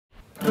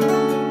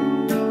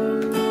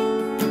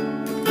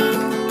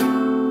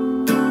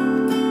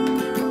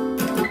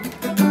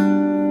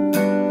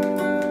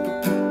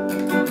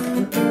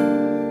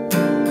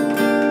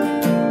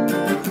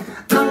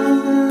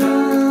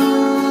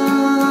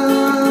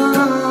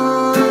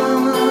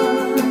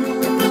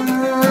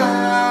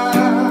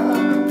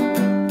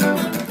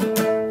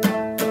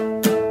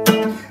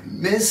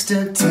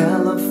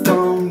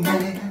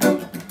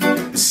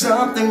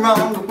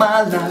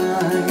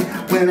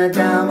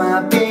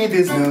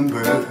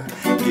number.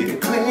 Get a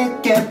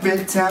click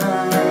every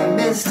time,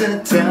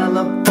 Mr.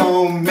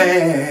 Telephone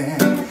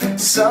Man.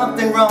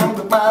 Something wrong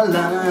with my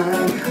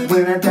line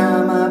when I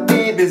dial my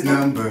baby's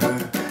number.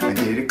 I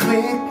get a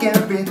click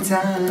every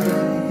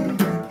time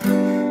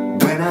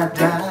when I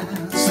dial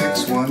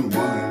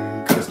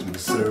 611 customer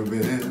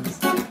service.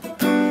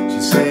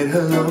 She said,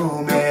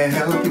 hello, may I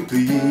help you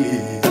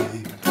please?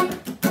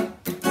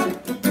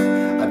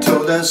 I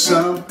told her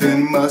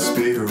something must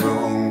be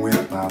wrong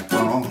with my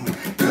phone,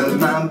 'cause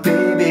my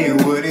baby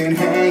wouldn't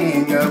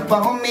hang up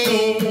on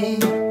me.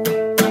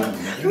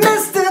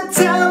 Mr.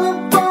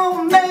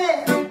 Telephone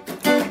Man,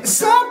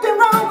 something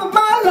wrong with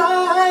my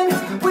line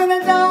when I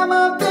dial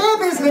my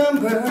baby's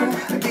number.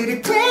 I get a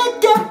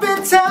click every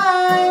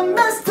time,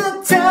 Mr.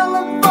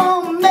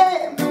 Telephone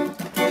Man.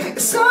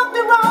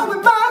 Something wrong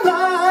with my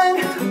line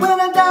when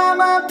I dial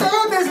my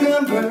baby's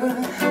number.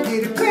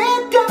 Get a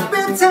click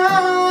every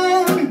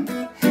time.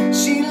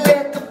 She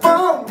let the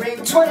phone ring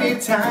 20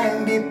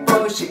 times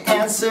before she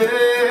answered.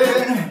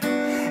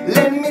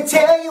 Let me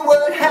tell you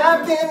what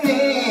happened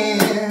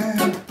then.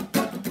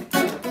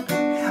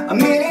 A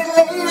minute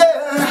later,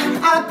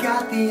 I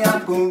got the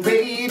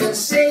operator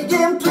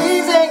saying,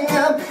 please hang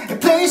up and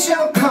place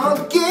your call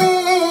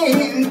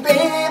again,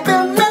 baby.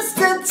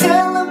 Mr.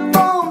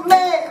 Telephone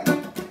Man,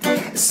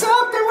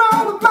 something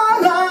wrong with my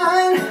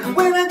line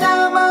when I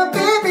dial my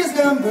baby's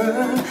number.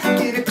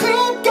 Get a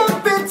click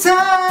every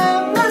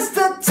time,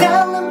 Mr.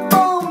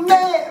 Telephone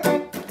Man.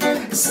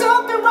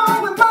 Something wrong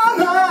with my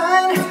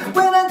line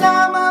when I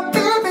dial my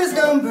baby's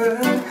number.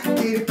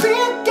 Get a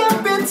click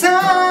every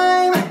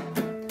time.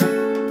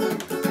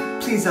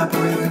 Please,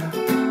 operator,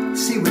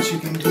 see what you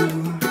can do.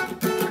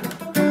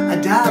 I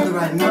dialed the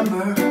right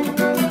number,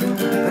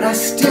 but I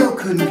still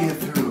couldn't get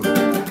through.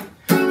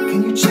 Can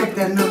you check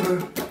that number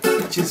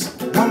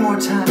just one more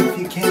time if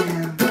you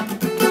can?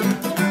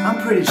 I'm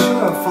pretty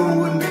sure a phone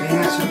wouldn't be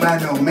answered by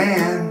no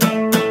man.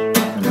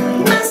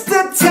 Mr.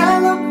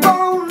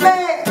 Telephone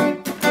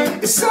Man,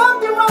 is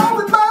something wrong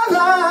with my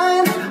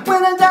line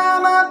when I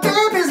dial my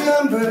baby's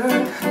number?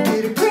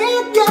 Get a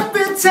click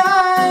every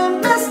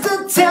time, Mr.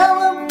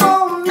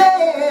 Telephone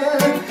Man.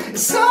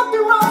 Is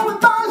something wrong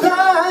with my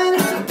line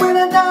when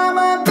I dial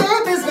my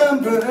baby's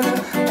number?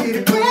 Get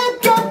a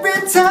click every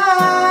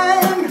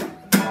time.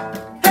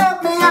 Help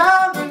me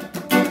out,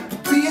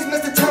 please,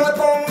 Mr.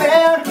 Telephone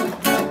Man.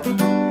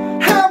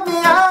 Help me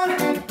out,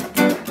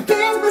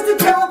 please, Mr.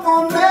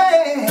 Telephone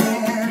Man.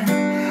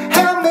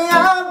 Help me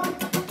out,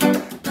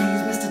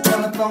 please, Mr.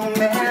 Telephone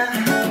Man.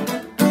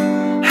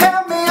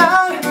 Help me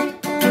out,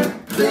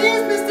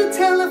 please, Mr.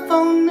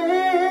 Telephone Man.